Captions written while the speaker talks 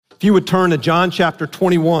If you would turn to John chapter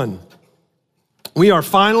 21. We are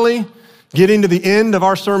finally getting to the end of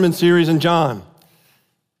our sermon series in John.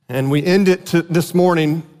 And we end it this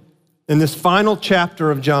morning in this final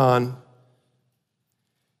chapter of John.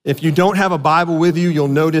 If you don't have a Bible with you, you'll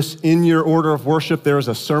notice in your order of worship there is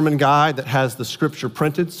a sermon guide that has the scripture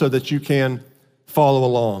printed so that you can follow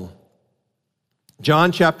along.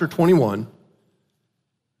 John chapter 21,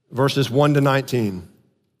 verses 1 to 19.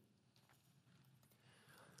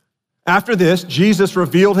 After this, Jesus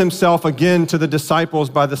revealed himself again to the disciples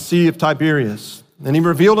by the Sea of Tiberias. And he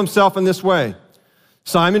revealed himself in this way.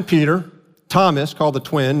 Simon Peter, Thomas, called the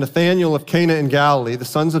twin, Nathanael of Cana in Galilee, the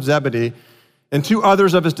sons of Zebedee, and two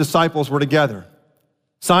others of his disciples were together.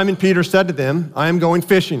 Simon Peter said to them, I am going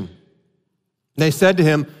fishing. They said to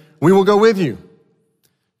him, we will go with you.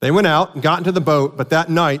 They went out and got into the boat, but that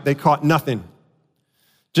night they caught nothing.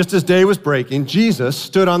 Just as day was breaking, Jesus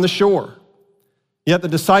stood on the shore. Yet the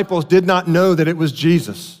disciples did not know that it was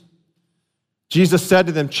Jesus. Jesus said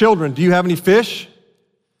to them, children, do you have any fish?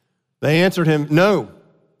 They answered him, no.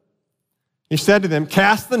 He said to them,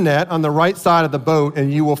 cast the net on the right side of the boat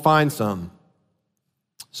and you will find some.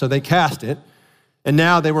 So they cast it, and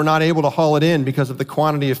now they were not able to haul it in because of the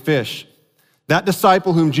quantity of fish. That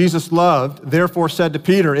disciple whom Jesus loved therefore said to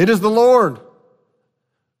Peter, it is the Lord.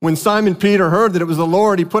 When Simon Peter heard that it was the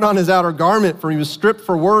Lord, he put on his outer garment, for he was stripped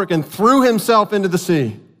for work, and threw himself into the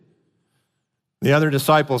sea. The other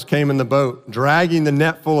disciples came in the boat, dragging the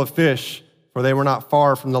net full of fish, for they were not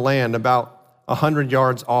far from the land, about 100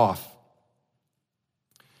 yards off.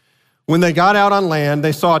 When they got out on land,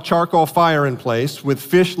 they saw a charcoal fire in place, with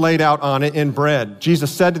fish laid out on it and bread. Jesus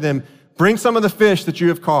said to them, bring some of the fish that you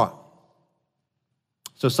have caught.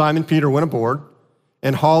 So Simon Peter went aboard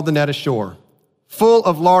and hauled the net ashore, full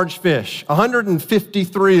of large fish,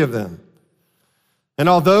 153 of them. And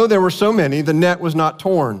although there were so many, the net was not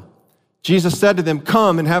torn. Jesus said to them,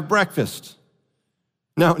 come and have breakfast.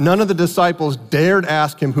 Now, none of the disciples dared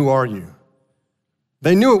ask him, who are you?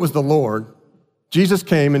 They knew it was the Lord. Jesus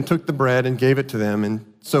came and took the bread and gave it to them, and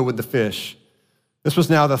so would the fish. This was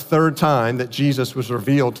now the third time that Jesus was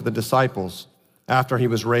revealed to the disciples after he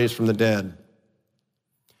was raised from the dead.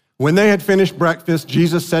 When they had finished breakfast,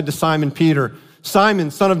 Jesus said to Simon Peter, Simon,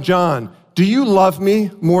 son of John, do you love me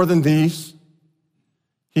more than these?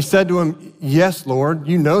 He said to him, yes, Lord,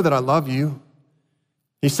 you know that I love you.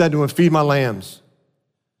 He said to him, feed my lambs.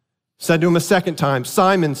 Said to him a second time,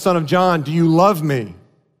 Simon, son of John, do you love me?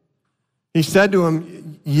 He said to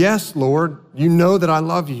him, yes, Lord, you know that I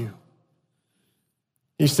love you.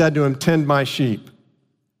 He said to him, tend my sheep.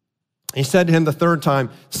 He said to him the third time,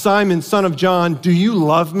 Simon, son of John, do you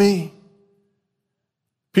love me?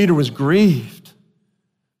 Peter was grieved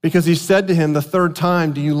because he said to him the third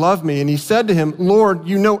time, do you love me? And he said to him, Lord,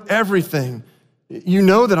 you know everything. You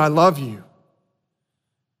know that I love you.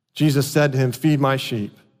 Jesus said to him, feed my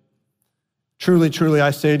sheep. Truly, truly,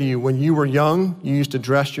 I say to you, when you were young, you used to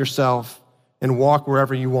dress yourself and walk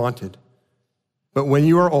wherever you wanted. But when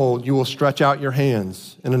you are old, you will stretch out your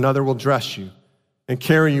hands, and another will dress you and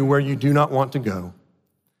carry you where you do not want to go.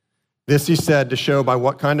 This he said to show by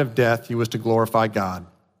what kind of death he was to glorify God.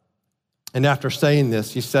 And after saying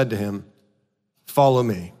this, he said to him, follow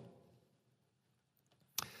me.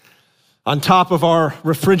 On top of our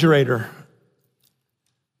refrigerator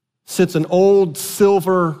sits an old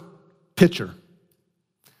silver pitcher.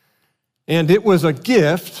 And it was a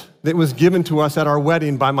gift that was given to us at our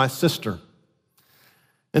wedding by my sister.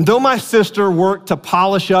 And though my sister worked to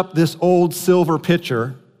polish up this old silver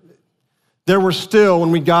pitcher, there were still,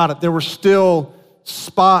 when we got it, there were still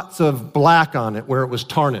spots of black on it where it was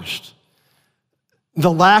tarnished.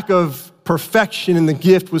 The lack of perfection in the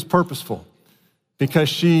gift was purposeful because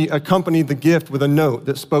she accompanied the gift with a note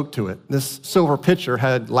that spoke to it. This silver pitcher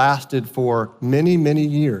had lasted for many, many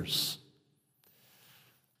years.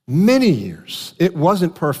 Many years. It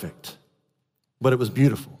wasn't perfect, but it was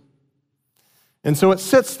beautiful. And so it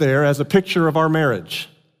sits there as a picture of our marriage,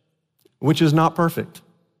 which is not perfect,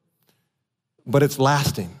 but it's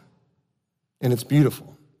lasting and it's beautiful.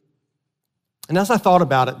 And as I thought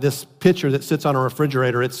about it, this picture that sits on a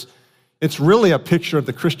refrigerator, it's really a picture of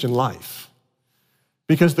the Christian life,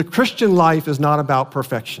 because the Christian life is not about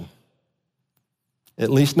perfection, at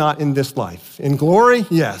least not in this life. In glory,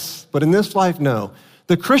 yes, but in this life, no.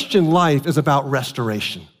 The Christian life is about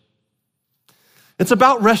restoration. It's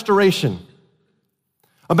about restoration,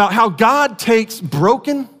 about how God takes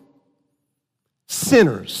broken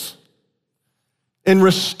sinners and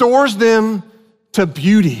restores them to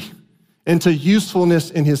beauty and to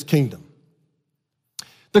usefulness in his kingdom.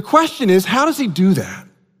 The question is, how does he do that?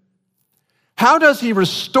 How does he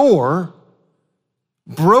restore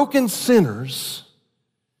broken sinners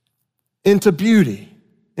into beauty,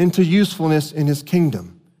 into usefulness in his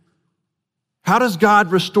kingdom? How does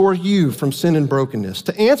God restore you from sin and brokenness?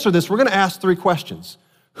 To answer this, we're going to ask 3 questions.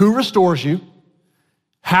 Who restores you?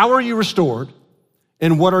 How are you restored?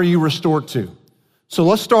 And what are you restored to? So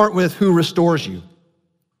let's start with who restores you.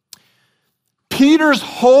 Peter's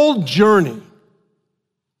whole journey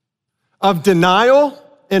of denial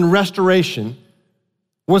and restoration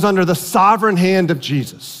was under the sovereign hand of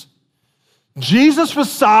Jesus. Jesus was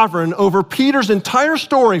sovereign over Peter's entire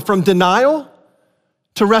story from denial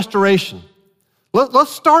to restoration.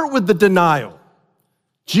 Let's start with the denial.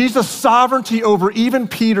 Jesus' sovereignty over even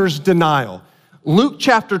Peter's denial. Luke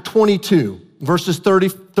chapter 22, verses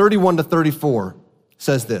 31 to 34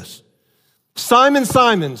 says this. Simon,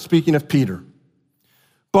 Simon, speaking of Peter,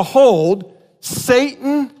 behold,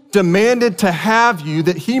 Satan demanded to have you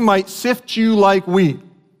that he might sift you like wheat.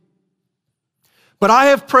 But I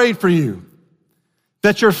have prayed for you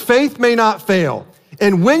that your faith may not fail.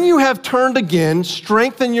 And when you have turned again,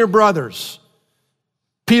 strengthen your brothers.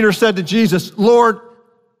 Peter said to Jesus, Lord,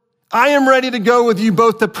 I am ready to go with you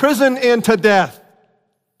both to prison and to death.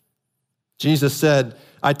 Jesus said,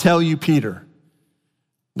 I tell you, Peter,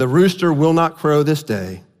 the rooster will not crow this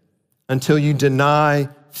day until you deny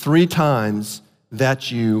 3 times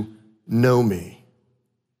that you know me.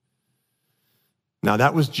 Now,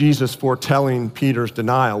 that was Jesus foretelling Peter's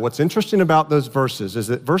denial. What's interesting about those verses is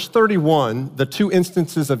that verse 31, the 2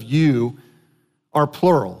 instances of you are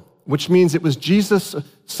plural, which means it was Jesus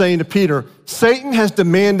saying to Peter, Satan has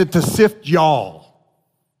demanded to sift y'all,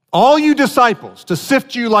 all you disciples, to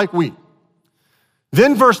sift you like wheat.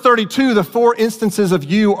 Then verse 32, the 4 instances of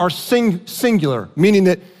you are singular, meaning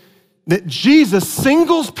that Jesus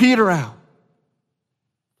singles Peter out.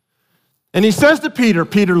 And he says to Peter,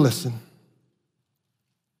 Peter, listen,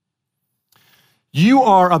 you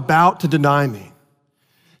are about to deny me.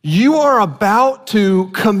 You are about to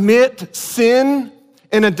commit sin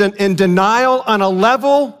and denial on a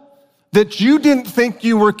level that you didn't think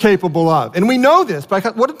you were capable of. And we know this,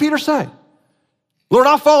 but what did Peter say? Lord,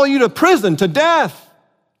 I'll follow you to prison, to death.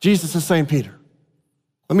 Jesus is saying, Peter,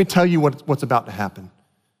 let me tell you what's about to happen.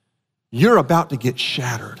 You're about to get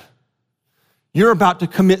shattered. You're about to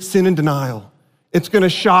commit sin and denial. It's going to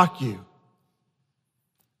shock you,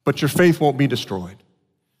 but your faith won't be destroyed.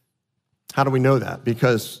 How do we know that?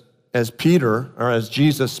 Because as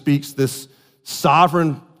Jesus speaks this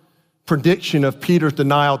sovereign prediction of Peter's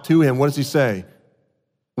denial to him, what does he say?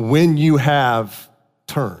 When you have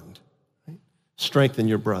turned, strengthen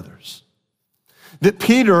your brothers. That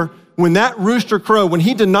Peter, when that rooster crowed, when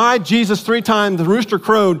he denied Jesus 3 times, the rooster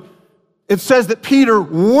crowed, it says that Peter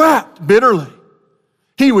wept bitterly.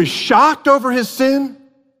 He was shocked over his sin.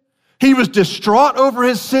 He was distraught over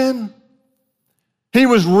his sin. He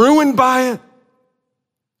was ruined by it.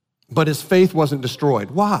 But his faith wasn't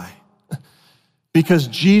destroyed. Why? Because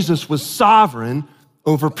Jesus was sovereign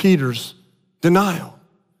over Peter's denial.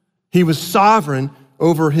 He was sovereign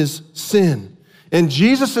over his sin. And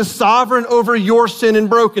Jesus is sovereign over your sin and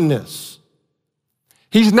brokenness.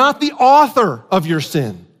 He's not the author of your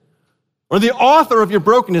sin or the author of your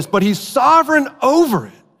brokenness, but he's sovereign over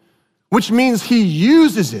it, which means he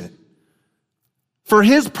uses it for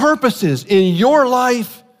his purposes in your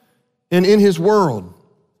life and in his world.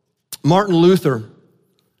 Martin Luther,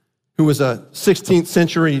 who was a 16th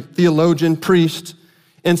century theologian, priest,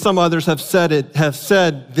 and some others have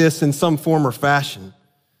said this in some form or fashion,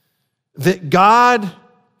 that God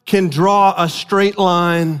can draw a straight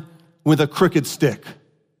line with a crooked stick.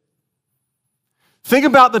 Think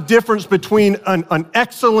about the difference between an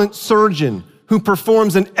excellent surgeon who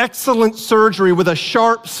performs an excellent surgery with a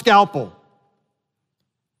sharp scalpel.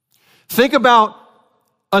 Think about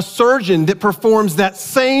a surgeon that performs that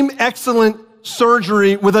same excellent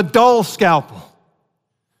surgery with a dull scalpel.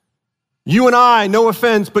 You and I, no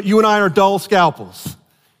offense, but you and I are dull scalpels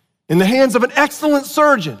in the hands of an excellent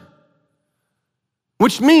surgeon,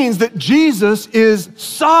 which means that Jesus is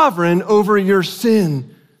sovereign over your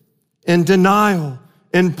sin and denial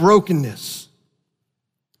and brokenness.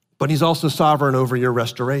 But he's also sovereign over your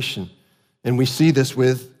restoration. And we see this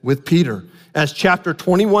with Peter. As chapter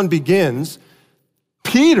 21 begins,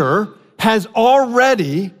 Peter has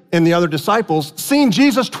already, and the other disciples, seen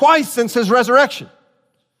Jesus twice since his resurrection.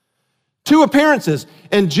 2 appearances.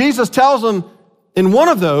 And Jesus tells them in one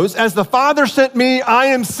of those, as the Father sent me, I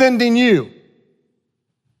am sending you.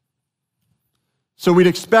 So we'd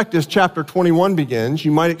expect as chapter 21 begins,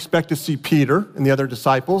 you might expect to see Peter and the other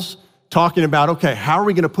disciples talking about, okay, how are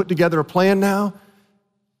we going to put together a plan now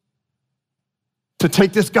to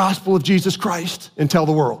take this gospel of Jesus Christ and tell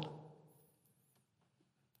the world?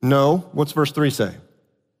 No. What's verse 3 say?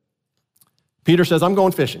 Peter says, I'm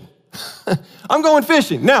going fishing. I'm going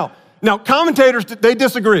fishing. Now, commentators, they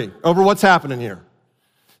disagree over what's happening here.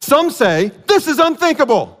 Some say, this is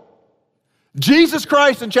unthinkable. Jesus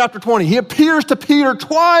Christ in chapter 20, he appears to Peter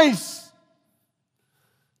twice.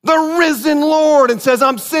 The risen Lord, and says,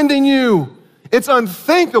 I'm sending you. It's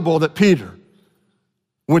unthinkable that Peter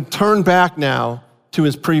would turn back now to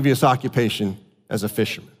his previous occupation as a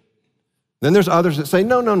fisherman. Then there's others that say,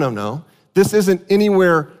 no. This isn't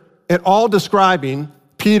anywhere at all describing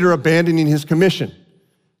Peter abandoning his commission.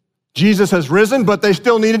 Jesus has risen, but they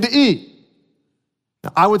still needed to eat.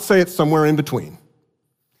 Now, I would say it's somewhere in between.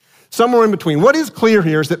 Somewhere in between. What is clear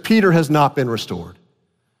here is that Peter has not been restored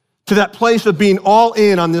to that place of being all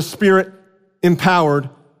in on this Spirit-empowered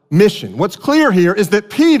mission. What's clear here is that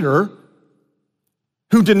Peter,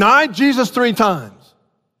 who denied Jesus 3 times,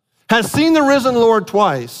 has seen the risen Lord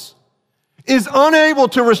twice, is unable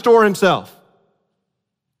to restore himself.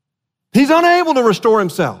 He's unable to restore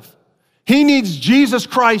himself. He needs Jesus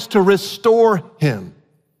Christ to restore him.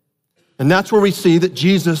 And that's where we see that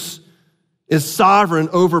Jesus is sovereign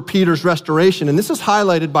over Peter's restoration. And this is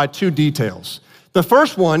highlighted by 2 details. The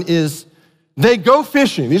first one is they go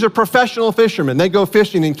fishing. These are professional fishermen. They go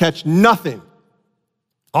fishing and catch nothing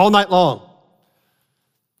all night long.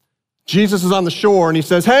 Jesus is on the shore and he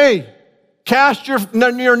says, hey, cast your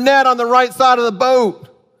net on the right side of the boat.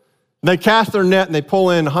 They cast their net and they pull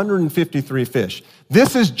in 153 fish.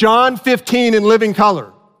 This is John 15 in living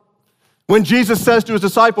color. When Jesus says to his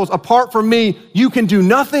disciples, apart from me, you can do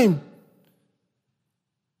nothing.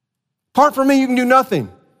 Apart from me, you can do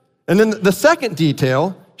nothing. And then the second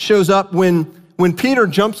detail shows up when Peter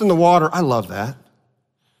jumps in the water. I love that.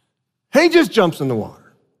 He just jumps in the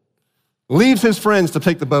water, leaves his friends to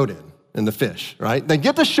take the boat in and the fish, right? They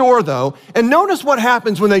get to shore though, and notice what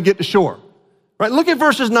happens when they get to shore. Right, look at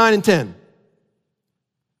verses 9 and 10.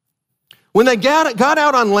 When they got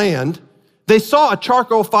out on land, they saw a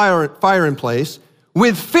charcoal fire in place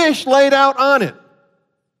with fish laid out on it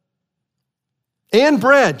and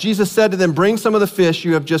bread. Jesus said to them, bring some of the fish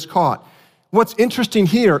you have just caught. What's interesting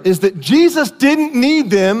here is that Jesus didn't need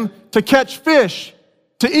them to catch fish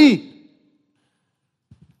to eat.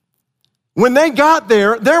 When they got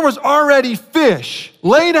there was already fish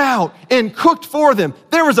laid out and cooked for them.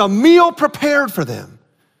 There was a meal prepared for them.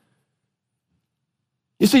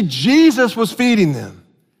 You see, Jesus was feeding them,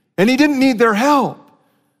 and he didn't need their help.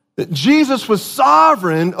 That Jesus was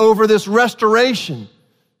sovereign over this restoration,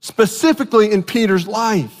 specifically in Peter's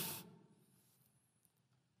life.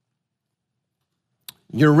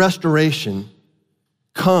 Your restoration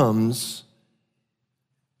comes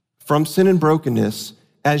from sin and brokenness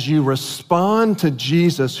as you respond to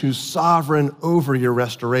Jesus, who's sovereign over your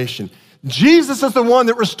restoration. Jesus is the one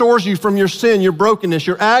that restores you from your sin, your brokenness,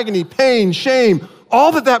 your agony, pain, shame,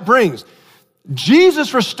 all that brings.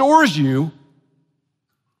 Jesus restores you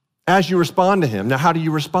as you respond to him. Now, how do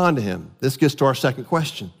you respond to him? This gets to our second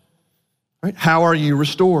question, right? How are you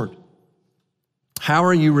restored? How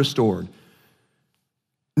are you restored?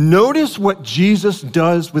 Notice what Jesus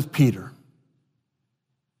does with Peter.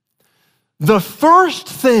 The first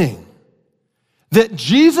thing that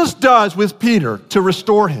Jesus does with Peter to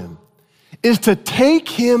restore him is to take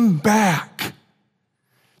him back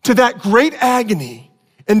to that great agony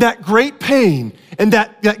and that great pain and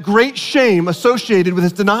that great shame associated with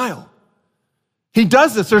his denial. He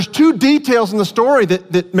does this. There's 2 details in the story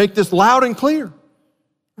that make this loud and clear.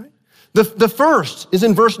 Right? The first is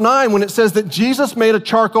in verse 9 when it says that Jesus made a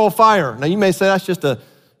charcoal fire. Now you may say that's just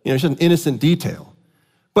just an innocent detail.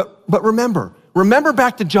 But remember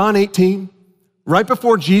back to John 18, right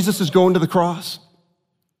before Jesus is going to the cross,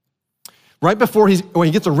 right before when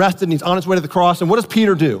he gets arrested and he's on his way to the cross, and what does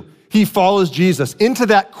Peter do? He follows Jesus into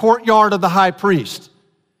that courtyard of the high priest.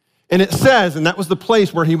 And it says, and that was the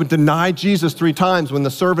place where he would deny Jesus 3 times when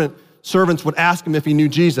the servants would ask him if he knew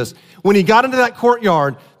Jesus. When he got into that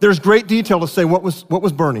courtyard, there's great detail to say what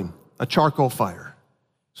was burning, a charcoal fire.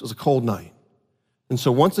 So it was a cold night. And so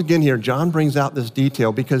once again here, John brings out this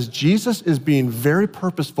detail because Jesus is being very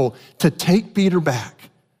purposeful to take Peter back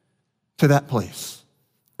to that place.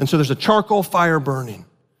 And so there's a charcoal fire burning.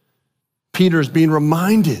 Peter is being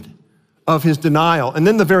reminded of his denial. And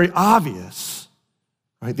then the very obvious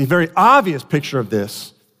picture of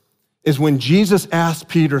this is when Jesus asked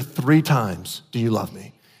Peter 3 times, do you love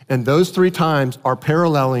me? And those 3 times are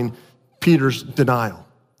paralleling Peter's denial,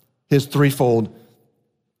 his threefold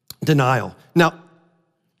denial. Now,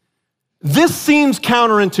 this seems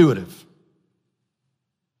counterintuitive.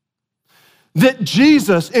 That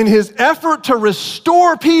Jesus, in his effort to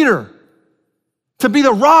restore Peter, to be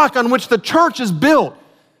the rock on which the church is built,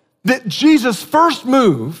 that Jesus' first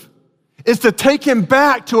move is to take him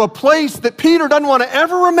back to a place that Peter doesn't want to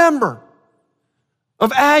ever remember,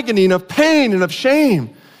 of agony and of pain and of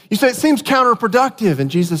shame. You say it seems counterproductive,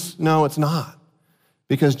 and Jesus, no, it's not,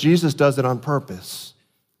 because Jesus does it on purpose.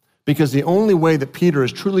 Because the only way that Peter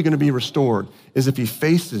is truly going to be restored is if he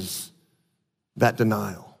faces that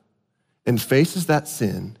denial and faces that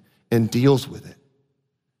sin and deals with it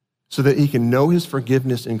so that he can know his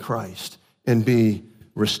forgiveness in Christ and be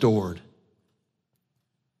restored.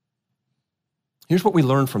 Here's what we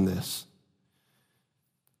learn from this.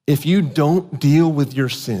 If you don't deal with your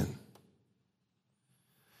sin,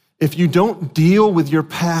 if you don't deal with your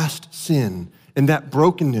past sin and that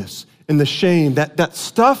brokenness and the shame, that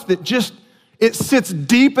stuff that just, it sits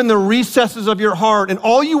deep in the recesses of your heart, and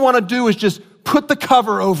all you want to do is just put the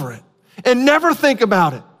cover over it and never think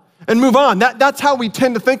about it and move on. That's how we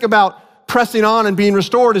tend to think about pressing on and being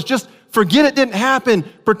restored, is just forget it didn't happen,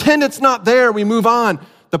 pretend it's not there, we move on.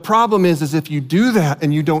 The problem is if you do that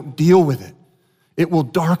and you don't deal with it, it will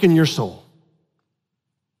darken your soul.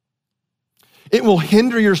 It will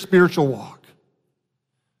hinder your spiritual walk.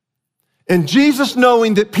 And Jesus,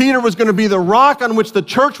 knowing that Peter was going to be the rock on which the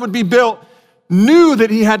church would be built, knew that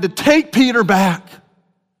he had to take Peter back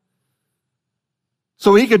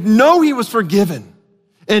so he could know he was forgiven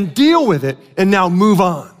and deal with it and now move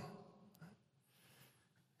on.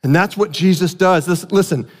 And that's what Jesus does.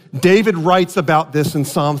 Listen, David writes about this in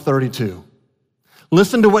Psalm 32.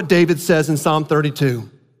 Listen to what David says in Psalm 32,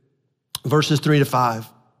 verses 3-5.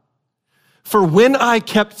 For when I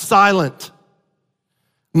kept silent,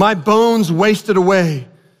 my bones wasted away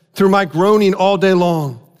through my groaning all day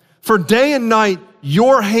long. For day and night,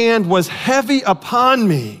 your hand was heavy upon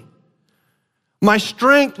me. My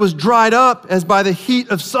strength was dried up as by the heat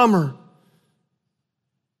of summer.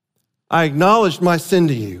 I acknowledged my sin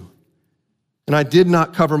to you, and I did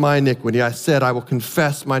not cover my iniquity. I said, I will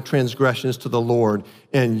confess my transgressions to the Lord,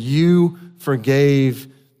 and you forgave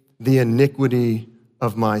the iniquity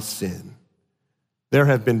of my sin. There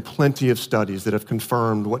have been plenty of studies that have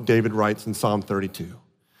confirmed what David writes in Psalm 32,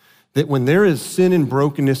 that when there is sin and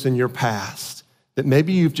brokenness in your past, that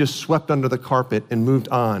maybe you've just swept under the carpet and moved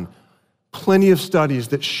on, plenty of studies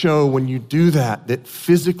that show when you do that, that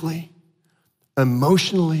physically,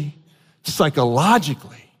 emotionally,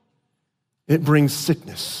 psychologically, it brings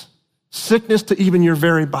sickness to even your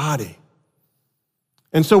very body.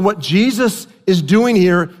 And so what Jesus is doing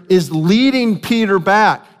here is leading Peter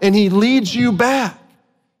back, and he leads you back.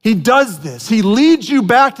 He does this. He leads you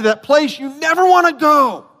back to that place you never want to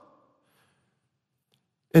go.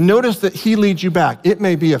 And notice that he leads you back. It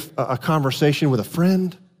may be a conversation with a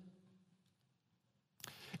friend.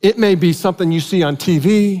 It may be something you see on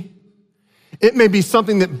TV. It may be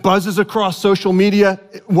something that buzzes across social media.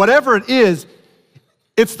 Whatever it is,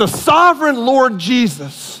 it's the sovereign Lord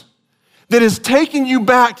Jesus that is taking you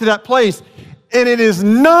back to that place. And it is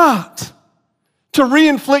not to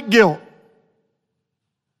re-inflict guilt.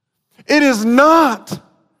 It is not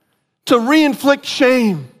to re-inflict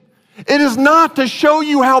shame. It is not to show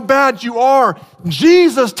you how bad you are.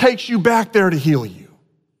 Jesus takes you back there to heal you.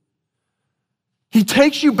 He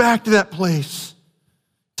takes you back to that place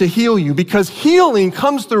to heal you, because healing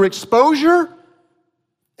comes through exposure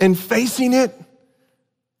and facing it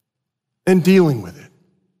and dealing with it.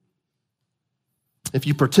 If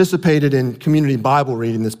you participated in community Bible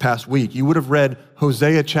reading this past week, you would have read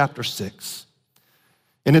Hosea chapter 6.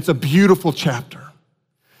 And it's a beautiful chapter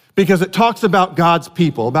because it talks about God's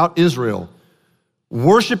people, about Israel,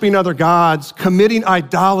 worshiping other gods, committing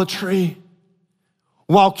idolatry,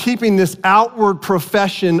 while keeping this outward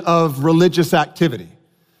profession of religious activity.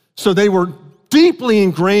 So they were deeply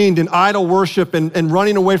ingrained in idol worship and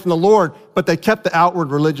running away from the Lord, but they kept the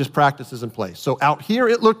outward religious practices in place. So out here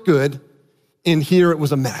it looked good, in here it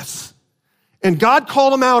was a mess. And God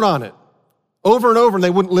called them out on it over and over, and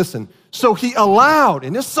they wouldn't listen. So he allowed,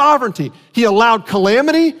 in his sovereignty, he allowed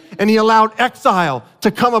calamity and he allowed exile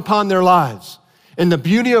to come upon their lives. And the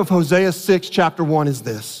beauty of Hosea 6, chapter 1 is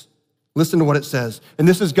this. Listen to what it says. And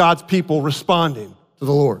this is God's people responding to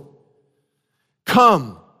the Lord.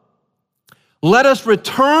 Come, let us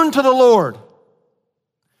return to the Lord,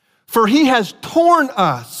 for he has torn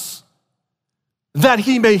us that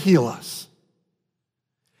he may heal us.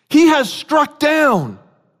 He has struck down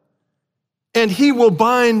and he will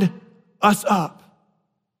bind us up.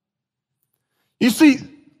 You see,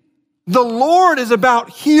 the Lord is about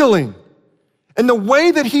healing. And the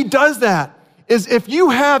way that he does that is if you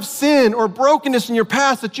have sin or brokenness in your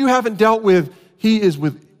past that you haven't dealt with, he is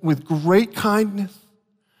with great kindness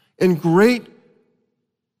and great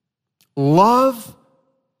love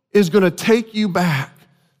is going to take you back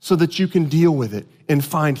so that you can deal with it and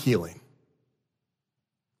find healing.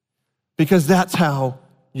 Because that's how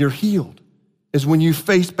you're healed, is when you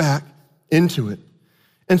face back into it.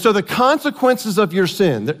 And so the consequences of your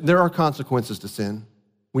sin, there are consequences to sin.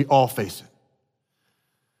 We all face it.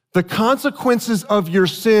 The consequences of your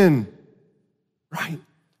sin, right,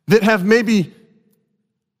 that have maybe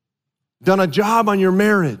done a job on your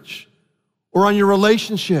marriage or on your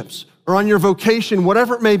relationships or on your vocation,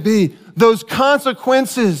 whatever it may be, those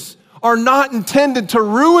consequences are not intended to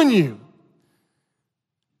ruin you.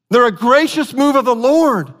 They're a gracious move of the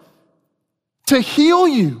Lord to heal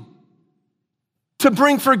you, to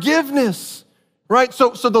bring forgiveness, right?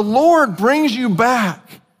 So the Lord brings you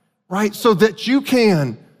back, right, so that you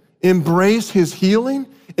can embrace his healing,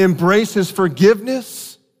 embrace his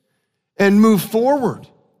forgiveness, and move forward,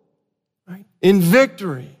 right, in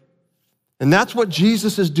victory. And that's what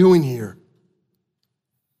Jesus is doing here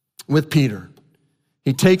with Peter.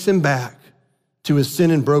 He takes him back to his sin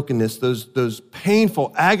and brokenness, those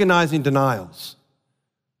painful, agonizing denials,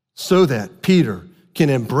 so that Peter can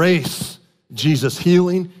embrace Jesus'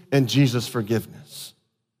 healing and Jesus' forgiveness.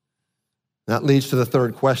 That leads to the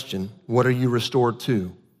third question: what are you restored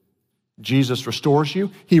to? Jesus restores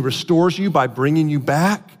you. He restores you by bringing you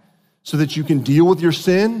back so that you can deal with your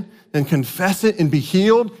sin and confess it and be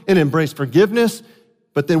healed and embrace forgiveness.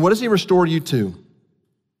 But then what does he restore you to?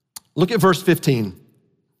 Look at verse 15.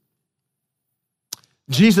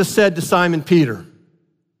 Jesus said to Simon Peter,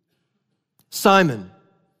 "Simon,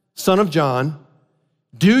 son of John,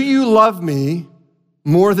 do you love me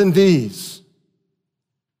more than these?"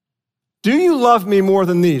 Do you love me more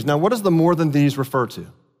than these? Now, what does the more than these refer to?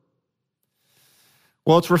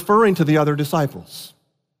 Well, it's referring to the other disciples.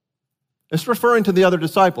 It's referring to the other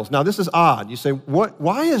disciples. Now, this is odd. You say,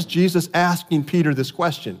 why is Jesus asking Peter this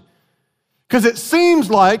question? Because it seems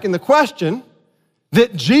like in the question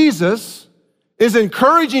that Jesus is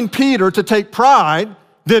encouraging Peter to take pride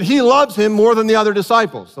that he loves him more than the other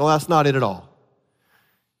disciples. Well, that's not it at all.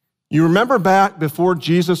 You remember back before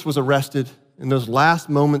Jesus was arrested in those last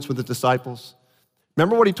moments with the disciples?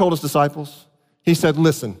 Remember what he told his disciples? He said,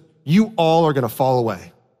 "Listen, you all are going to fall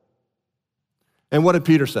away." And what did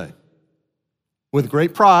Peter say? With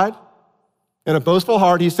great pride and a boastful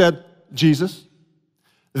heart, he said, "Jesus,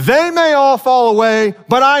 they may all fall away,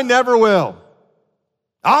 but I never will.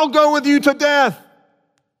 I'll go with you to death."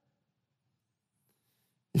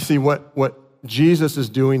 You see, what Jesus is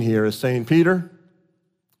doing here is saying, Peter,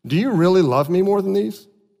 do you really love me more than these?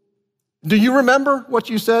 Do you remember what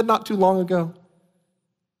you said not too long ago?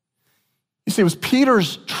 You see, it was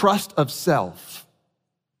Peter's trust of self.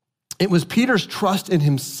 It was Peter's trust in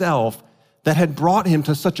himself that had brought him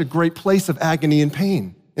to such a great place of agony and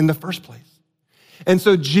pain in the first place. And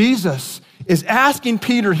so Jesus is asking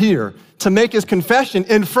Peter here to make his confession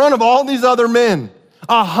in front of all these other men,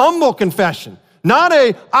 a humble confession, not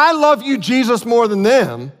a "I love you, Jesus, more than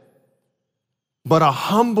them," but a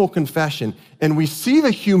humble confession. And we see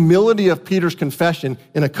the humility of Peter's confession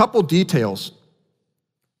in a couple details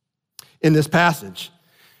in this passage.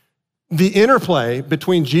 The interplay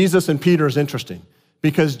between Jesus and Peter is interesting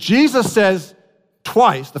because Jesus says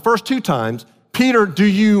twice, the first two times, "Peter, do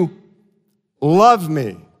you love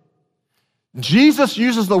me?" Jesus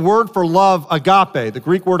uses the word for love, agape, the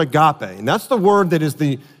Greek word agape, and that's the word that is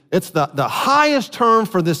the highest term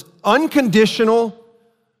for this unconditional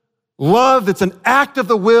love that's an act of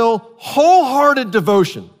the will, wholehearted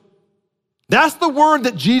devotion. That's the word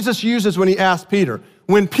that Jesus uses when he asks Peter.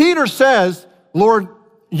 When Peter says, "Lord,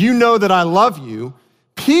 you know that I love you,"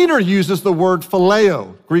 Peter uses the word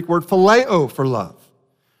phileo, Greek word phileo for love,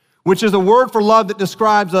 which is a word for love that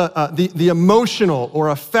describes the emotional or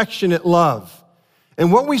affectionate love.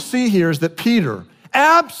 And what we see here is that Peter,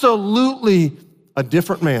 absolutely a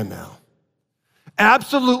different man now,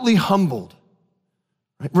 absolutely humbled,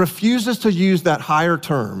 right, refuses to use that higher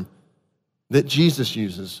term that Jesus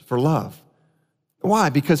uses for love. Why?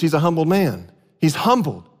 Because he's a humbled man. He's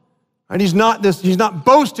humbled. Right? He's not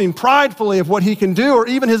boasting pridefully of what he can do or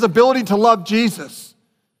even his ability to love Jesus.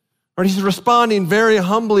 Right? He's responding very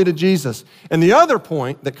humbly to Jesus. And the other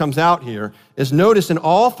point that comes out here is notice in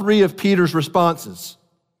all three of Peter's responses,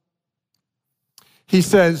 he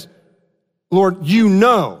says, "Lord, you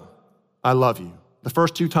know I love you." The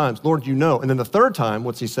first two times, "Lord, you know." And then the third time,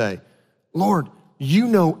 what's he say? "Lord, you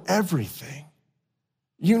know everything.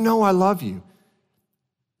 You know I love you."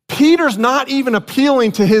 Peter's not even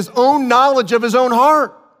appealing to his own knowledge of his own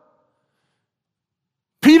heart.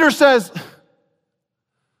 Peter says,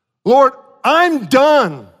 "Lord, I'm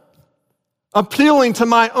done appealing to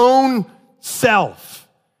my own self.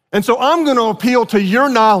 And so I'm going to appeal to your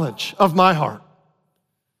knowledge of my heart.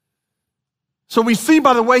 So we see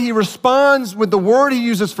by the way he responds with the word he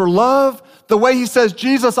uses for love, the way he says,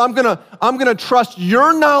 Jesus, I'm gonna trust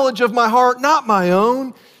your knowledge of my heart, not my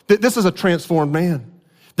own, that this is a transformed man.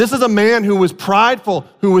 This is a man who was prideful,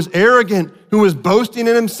 who was arrogant, who was boasting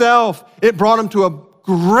in himself. It brought him to a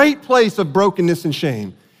great place of brokenness and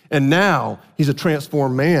shame. And now he's a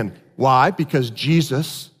transformed man. Why? Because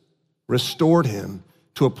Jesus restored him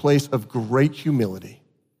to a place of great humility.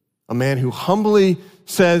 A man who humbly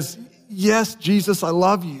says, yes, Jesus, I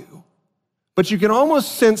love you. But you can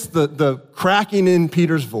almost sense the cracking in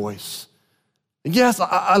Peter's voice. Yes,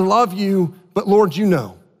 I love you, but Lord, you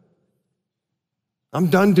know, I'm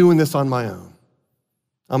done doing this on my own.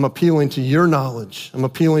 I'm appealing to your knowledge. I'm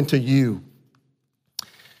appealing to you.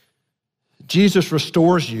 Jesus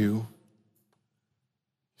restores you.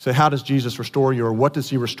 So how does Jesus restore you, or what does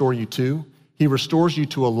he restore you to? He restores you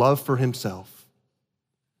to a love for himself,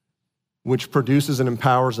 which produces and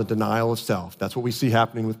empowers a denial of self. That's what we see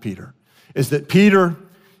happening with Peter, is that Peter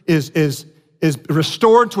is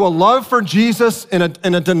restored to a love for Jesus and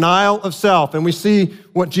a denial of self. And we see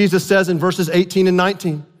what Jesus says in verses 18 and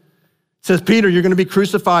 19. It says, Peter, you're gonna be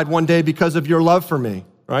crucified one day because of your love for me,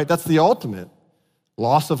 right? That's the ultimate.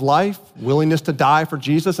 Loss of life, willingness to die for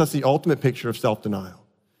Jesus, that's the ultimate picture of self-denial.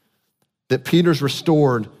 That Peter's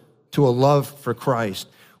restored to a love for Christ.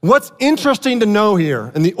 What's interesting to know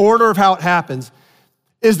here, in the order of how it happens,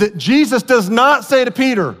 is that Jesus does not say to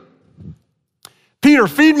Peter, Peter,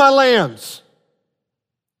 feed my lambs.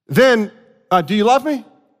 Then, do you love me?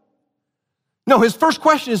 No, his first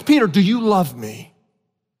question is, Peter, do you love me?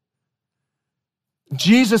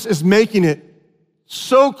 Jesus is making it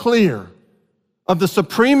so clear of the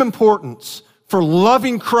supreme importance for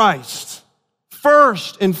loving Christ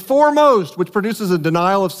first and foremost, which produces a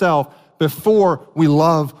denial of self before we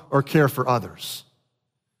love or care for others.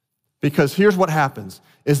 Because here's what happens,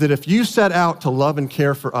 is that if you set out to love and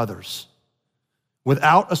care for others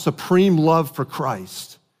without a supreme love for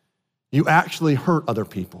Christ, you actually hurt other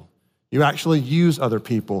people. You actually use other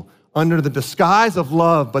people under the disguise of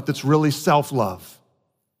love, but that's really self-love.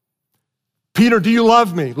 Peter, do you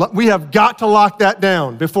love me? We have got to lock that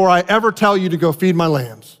down before I ever tell you to go feed my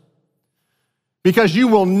lambs. Because you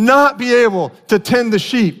will not be able to tend the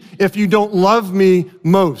sheep if you don't love me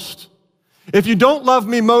most. If you don't love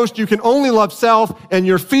me most, you can only love self, and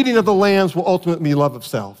your feeding of the lambs will ultimately be love of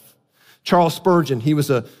self. Charles Spurgeon, he was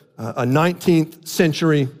a 19th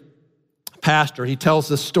century pastor. He tells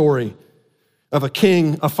this story of a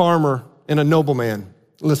king, a farmer, and a nobleman.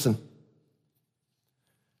 Listen.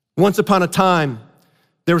 Once upon a time,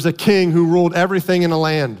 there was a king who ruled everything in a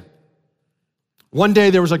land. One day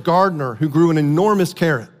there was a gardener who grew an enormous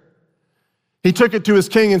carrot. He took it to his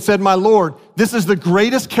king and said, my lord, this is the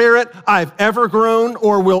greatest carrot I've ever grown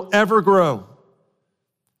or will ever grow.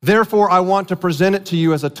 Therefore, I want to present it to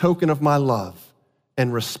you as a token of my love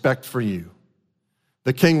and respect for you.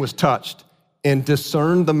 The king was touched and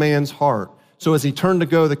discerned the man's heart. So as he turned to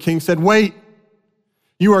go, the king said, wait,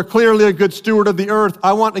 you are clearly a good steward of the earth.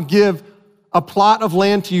 I want to give a plot of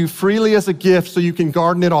land to you freely as a gift so you can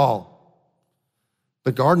garden it all.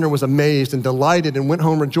 The gardener was amazed and delighted and went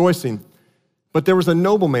home rejoicing. But there was a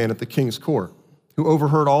nobleman at the king's court who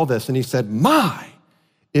overheard all this, and he said, my,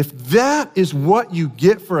 if that is what you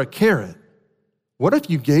get for a carrot, what if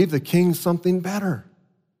you gave the king something better?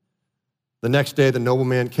 The next day, the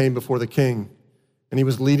nobleman came before the king, and he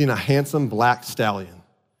was leading a handsome black stallion.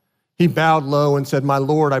 He bowed low and said, my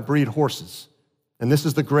lord, I breed horses, and this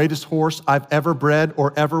is the greatest horse I've ever bred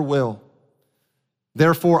or ever will.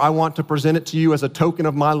 Therefore, I want to present it to you as a token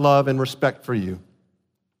of my love and respect for you.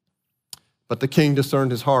 But the king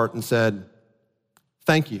discerned his heart and said,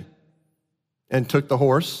 thank you, and took the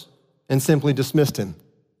horse and simply dismissed him.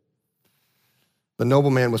 The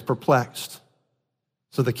nobleman was perplexed.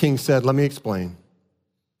 So the king said, let me explain.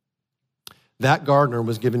 That gardener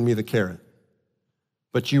was giving me the carrot,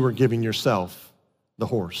 but you were giving yourself the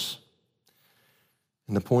horse.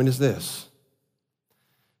 And the point is this,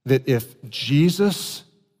 that if Jesus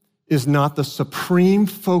is not the supreme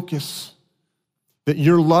focus, that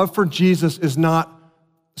your love for Jesus is not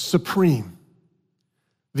supreme,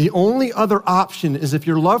 the only other option is if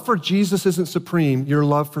your love for Jesus isn't supreme, your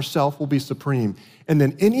love for self will be supreme. And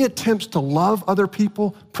then any attempts to love other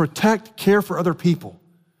people, protect, care for other people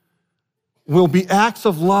will be acts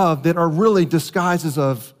of love that are really disguises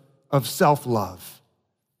of self-love,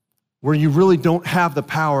 where you really don't have the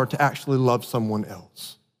power to actually love someone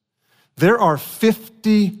else. There are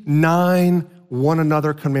 59 one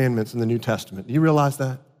another commandments in the New Testament. Do you realize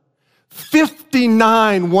that?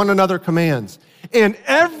 59 one another commands. And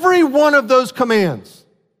every one of those commands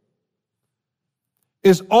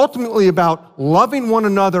is ultimately about loving one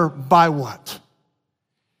another by what?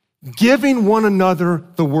 Giving one another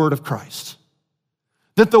the word of Christ.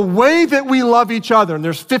 That the way that we love each other, and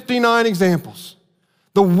there's 59 examples,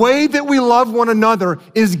 the way that we love one another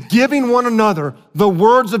is giving one another the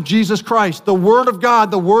words of Jesus Christ, the word of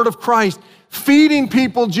God, the word of Christ, feeding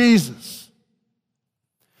people Jesus.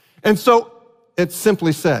 And so it's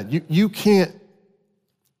simply said, you can't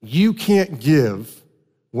give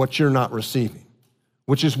what you're not receiving,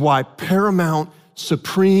 which is why paramount,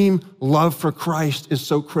 supreme love for Christ is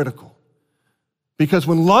so critical. Because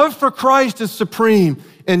when love for Christ is supreme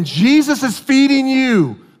and Jesus is feeding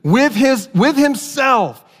you with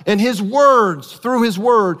himself and his words through his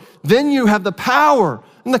word, then you have the power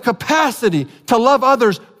and the capacity to love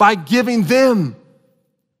others by giving them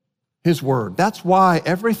his word. That's why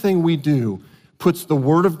everything we do puts the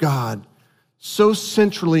word of God so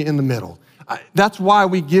centrally in the middle. That's why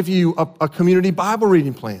we give you a community Bible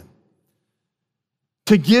reading plan,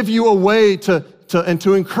 to give you a way and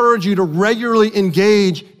to encourage you to regularly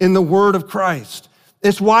engage in the word of Christ.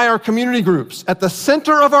 It's why our community groups, at the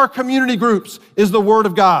center of our community groups is the word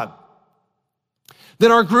of God. That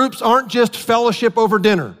our groups aren't just fellowship over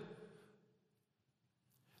dinner.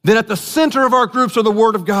 That at the center of our groups are the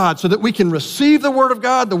word of God so that we can receive the word of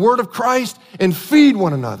God, the word of Christ, and feed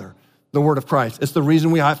one another the word of Christ. It's the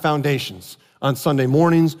reason we have foundations on Sunday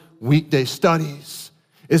mornings, weekday studies,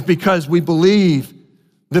 is because we believe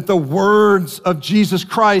that the words of Jesus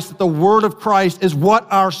Christ, that the word of Christ is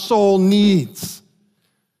what our soul needs.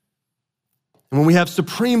 And when we have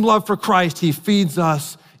supreme love for Christ, he feeds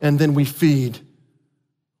us, and then we feed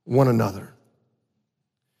one another.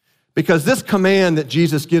 Because this command that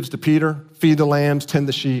Jesus gives to Peter, feed the lambs, tend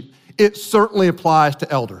the sheep, it certainly applies to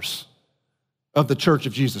elders of the Church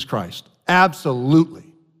of Jesus Christ. Absolutely.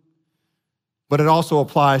 But it also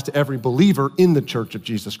applies to every believer in the Church of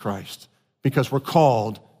Jesus Christ, because we're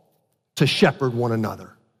called to shepherd one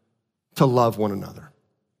another, to love one another.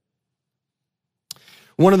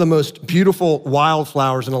 One of the most beautiful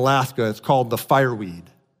wildflowers in Alaska is called the fireweed.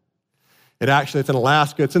 It's in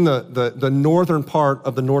Alaska. It's in the northern part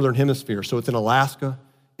of the northern hemisphere. So it's in Alaska,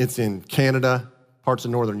 it's in Canada, parts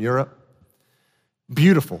of northern Europe.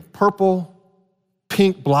 Beautiful, purple,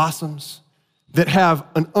 pink blossoms that have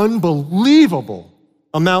an unbelievable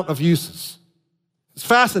amount of uses. It's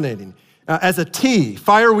fascinating. As a tea,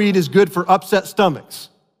 fireweed is good for upset stomachs,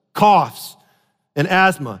 coughs, and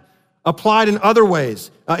asthma. Applied in other ways,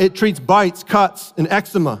 it treats bites, cuts, and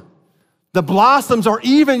eczema. The blossoms are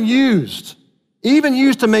even used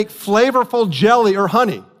to make flavorful jelly or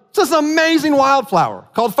honey. It's this amazing wildflower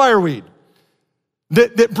called fireweed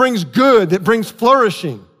that brings good, that brings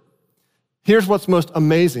flourishing. Here's what's most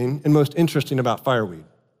amazing and most interesting about fireweed.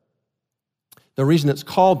 The reason it's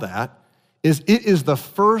called that is it is the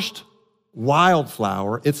first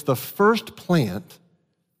wildflower, it's the first plant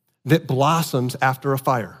that blossoms after a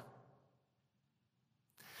fire.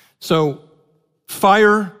 So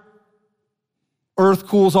fire, earth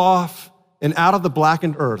cools off, and out of the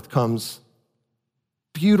blackened earth comes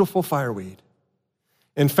beautiful fireweed.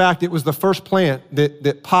 In fact, it was the first plant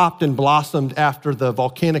that popped and blossomed after the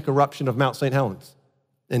volcanic eruption of Mount St. Helens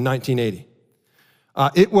in 1980.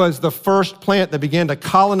 It was the first plant that began to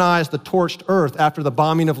colonize the torched earth after the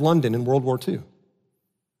bombing of London in World War II.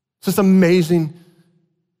 It's this amazing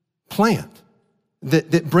plant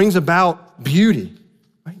that brings about beauty,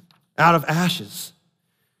 right, out of ashes.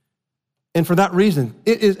 And for that reason,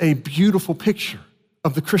 it is a beautiful picture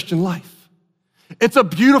of the Christian life. It's a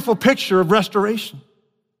beautiful picture of restoration.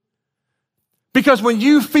 Because when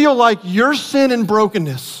you feel like your sin and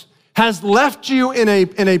brokenness has left you in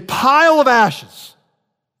a pile of ashes,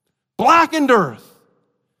 blackened earth,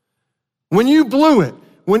 when you blew it,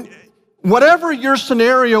 whatever your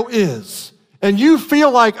scenario is, and you feel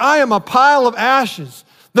like I am a pile of ashes,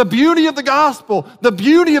 the beauty of the gospel, the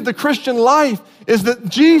beauty of the Christian life is that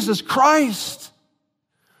Jesus Christ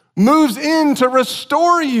moves in to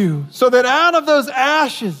restore you so that out of those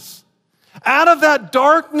ashes, out of that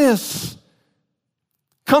darkness,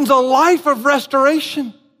 comes a life of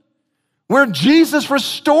restoration where Jesus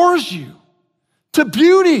restores you to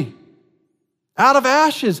beauty out of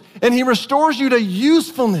ashes, and he restores you to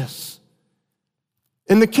usefulness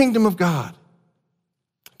in the kingdom of God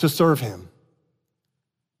to serve him.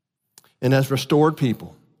 And as restored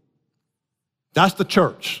people, that's the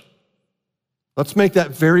church. Let's make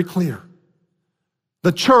that very clear.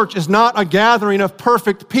 The church is not a gathering of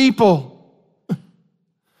perfect people.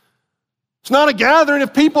 It's not a gathering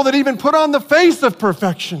of people that even put on the face of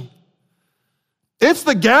perfection. It's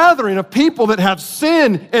the gathering of people that have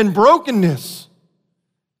sin and brokenness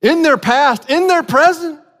in their past, in their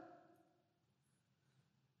present.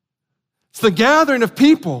 It's the gathering of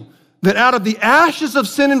people that out of the ashes of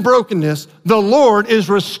sin and brokenness, the Lord is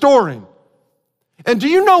restoring. And do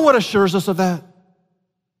you know what assures us of that?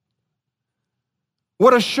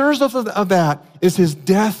 What assures us of that is his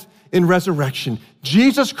death and resurrection.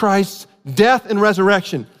 Jesus Christ's death and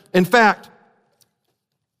resurrection. In fact,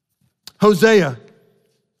 Hosea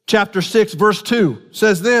chapter 6, verse 2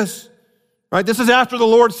 says this, right? This is after the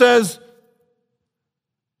Lord says,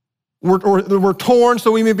 we're torn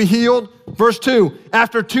so we may be healed. Verse 2,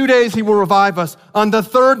 after 2 days he will revive us. On the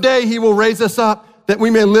third day he will raise us up that we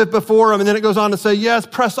may live before him. And then it goes on to say, yes,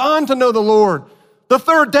 press on to know the Lord. The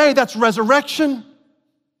third day, that's resurrection.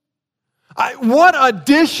 What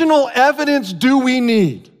additional evidence do we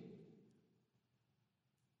need?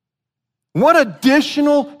 What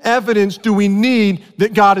additional evidence do we need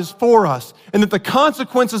that God is for us and that the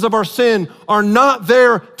consequences of our sin are not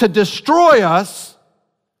there to destroy us,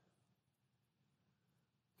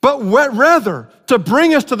 but rather to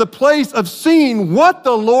bring us to the place of seeing what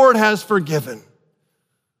the Lord has forgiven,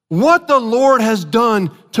 what the Lord has done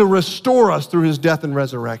to restore us through his death and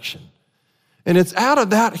resurrection. And it's out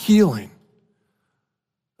of that healing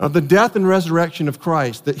of the death and resurrection of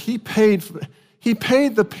Christ that he paid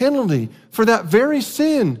the penalty for that very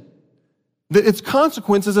sin, that its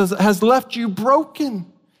consequences has left you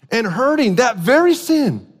broken and hurting. That very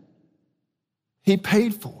sin he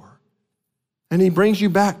paid for. And he brings you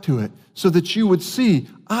back to it so that you would see,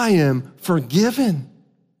 I am forgiven.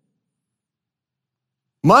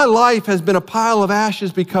 My life has been a pile of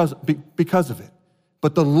ashes because of it.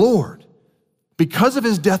 But the Lord, because of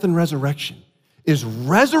his death and resurrection, is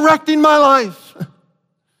resurrecting my life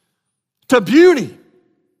to beauty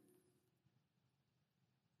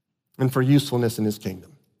and for usefulness in his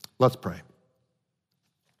kingdom. Let's pray.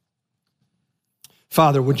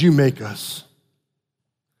 Father, would you make us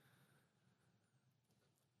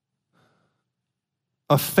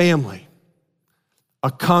a family,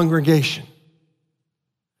 a congregation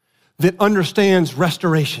that understands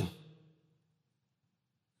restoration,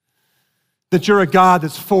 that you're a God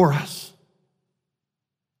that's for us,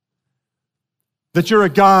 that you're a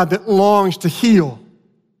God that longs to heal.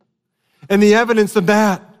 And the evidence of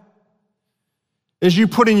that is you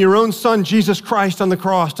putting your own son, Jesus Christ, on the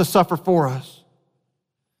cross to suffer for us.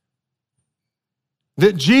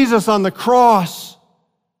 That Jesus on the cross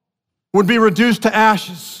would be reduced to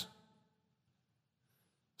ashes,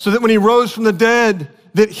 so that when he rose from the dead,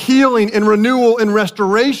 that healing and renewal and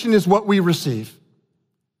restoration is what we receive.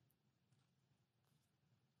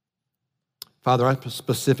 Father, I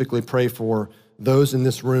specifically pray for those in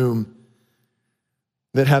this room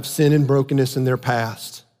that have sin and brokenness in their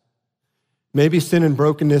past. Maybe sin and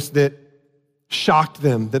brokenness that shocked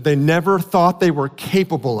them, that they never thought they were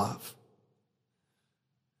capable of,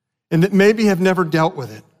 and that maybe have never dealt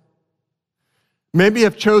with it. Maybe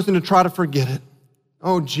have chosen to try to forget it.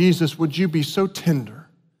 Oh, Jesus, would you be so tender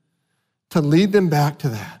to lead them back to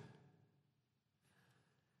that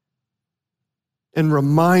and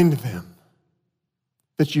remind them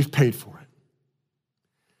that you've paid for it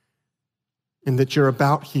and that you're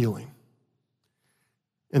about healing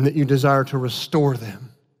and that you desire to restore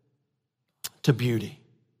them to beauty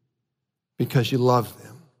because you love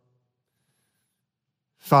them.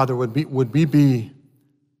 Father, would we be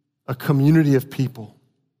a community of people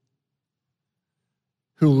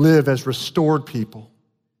who live as restored people,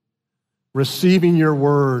 receiving your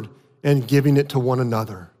word and giving it to one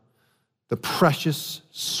another, the precious,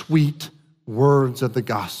 sweet words of the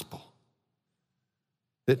gospel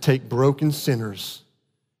that take broken sinners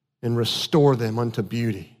and restore them unto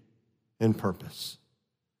beauty and purpose.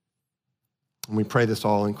 And we pray this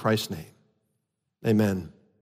all in Christ's name. Amen.